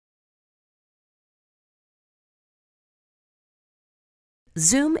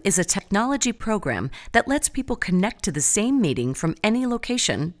Zoom is a technology program that lets people connect to the same meeting from any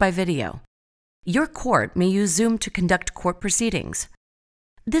location by video. Your court may use Zoom to conduct court proceedings.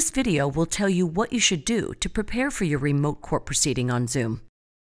 This video will tell you what you should do to prepare for your remote court proceeding on Zoom.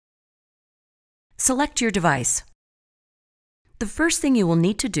 Select your device. The first thing you will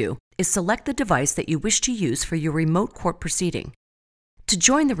need to do is select the device that you wish to use for your remote court proceeding. To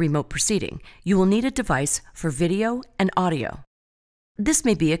join the remote proceeding, you will need a device for video and audio. This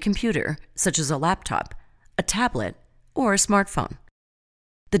may be a computer, such as a laptop, a tablet, or a smartphone.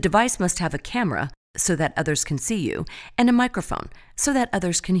 The device must have a camera so that others can see you, and a microphone so that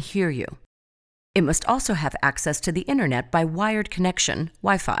others can hear you. It must also have access to the internet by wired connection,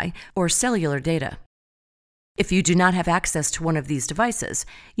 Wi-Fi, or cellular data. If you do not have access to one of these devices,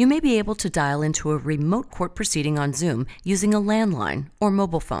 you may be able to dial into a remote court proceeding on Zoom using a landline or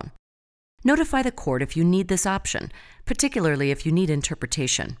mobile phone. Notify the court if you need this option, particularly if you need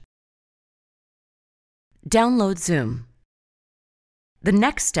interpretation. Download Zoom. The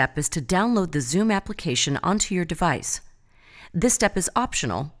next step is to download the Zoom application onto your device. This step is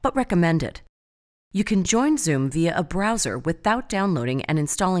optional, but recommended. You can join Zoom via a browser without downloading and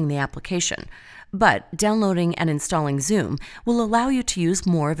installing the application, but downloading and installing Zoom will allow you to use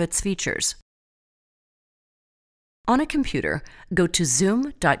more of its features. On a computer, go to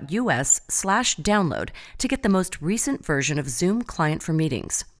zoom.us/download to get the most recent version of Zoom Client for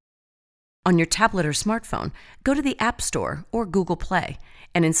Meetings. On your tablet or smartphone, go to the App Store or Google Play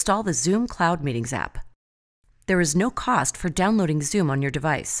and install the Zoom Cloud Meetings app. There is no cost for downloading Zoom on your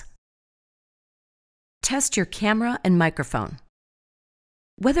device. Test your camera and microphone.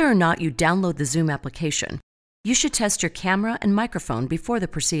 Whether or not you download the Zoom application, you should test your camera and microphone before the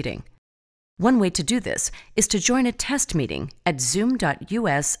proceeding. One way to do this is to join a test meeting at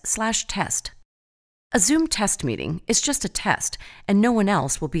zoom.us/test. A Zoom test meeting is just a test, and no one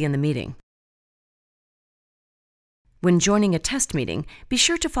else will be in the meeting. When joining a test meeting, be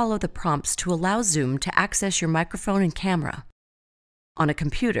sure to follow the prompts to allow Zoom to access your microphone and camera. On a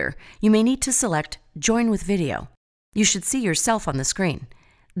computer, you may need to select Join with Video. You should see yourself on the screen.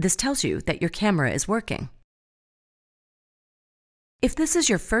 This tells you that your camera is working. If this is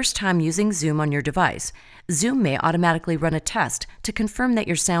your first time using Zoom on your device, Zoom may automatically run a test to confirm that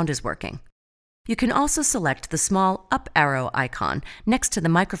your sound is working. You can also select the small up arrow icon next to the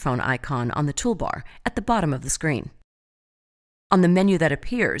microphone icon on the toolbar at the bottom of the screen. On the menu that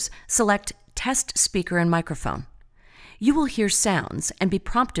appears, select Test Speaker and Microphone. You will hear sounds and be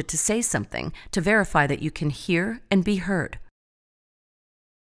prompted to say something to verify that you can hear and be heard.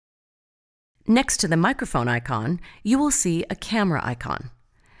 Next to the microphone icon, you will see a camera icon.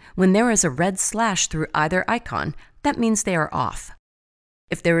 When there is a red slash through either icon, that means they are off.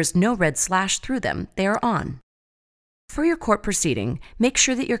 If there is no red slash through them, they are on. For your court proceeding, make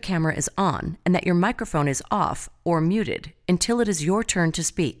sure that your camera is on and that your microphone is off or muted until it is your turn to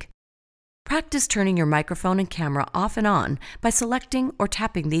speak. Practice turning your microphone and camera off and on by selecting or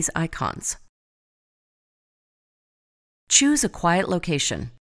tapping these icons. Choose a quiet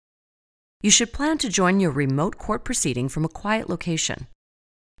location. You should plan to join your remote court proceeding from a quiet location.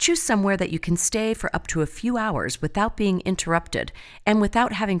 Choose somewhere that you can stay for up to a few hours without being interrupted and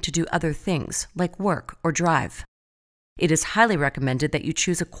without having to do other things like work or drive. It is highly recommended that you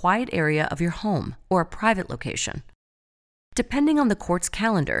choose a quiet area of your home or a private location. Depending on the court's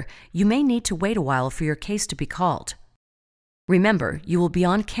calendar, you may need to wait a while for your case to be called. Remember, you will be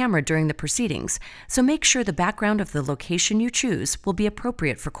on camera during the proceedings, so make sure the background of the location you choose will be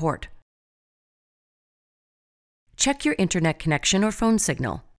appropriate for court. Check your internet connection or phone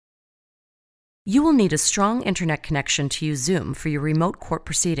signal. You will need a strong internet connection to use Zoom for your remote court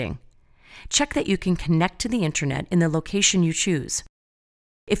proceeding. Check that you can connect to the internet in the location you choose.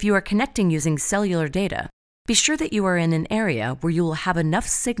 If you are connecting using cellular data, be sure that you are in an area where you will have enough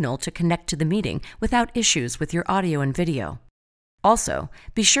signal to connect to the meeting without issues with your audio and video. Also,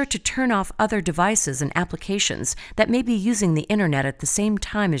 be sure to turn off other devices and applications that may be using the internet at the same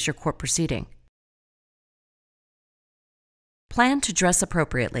time as your court proceeding. Plan to dress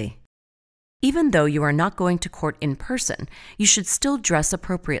appropriately. Even though you are not going to court in person, you should still dress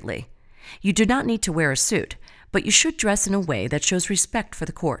appropriately. You do not need to wear a suit, but you should dress in a way that shows respect for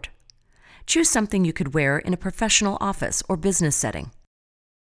the court. Choose something you could wear in a professional office or business setting.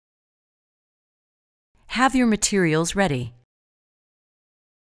 Have your materials ready.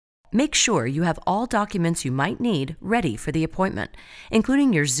 Make sure you have all documents you might need ready for the appointment,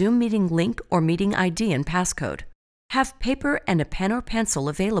 including your Zoom meeting link or meeting ID and passcode. Have paper and a pen or pencil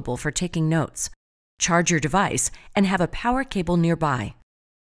available for taking notes. Charge your device and have a power cable nearby.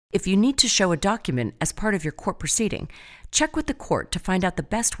 If you need to show a document as part of your court proceeding, check with the court to find out the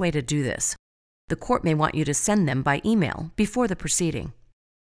best way to do this. The court may want you to send them by email before the proceeding.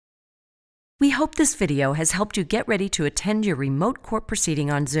 We hope this video has helped you get ready to attend your remote court proceeding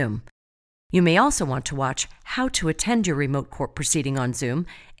on Zoom. You may also want to watch how to attend your remote court proceeding on Zoom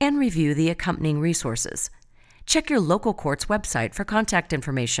and review the accompanying resources. Check your local court's website for contact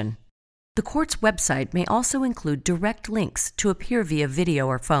information. The court's website may also include direct links to appear via video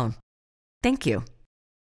or phone. Thank you.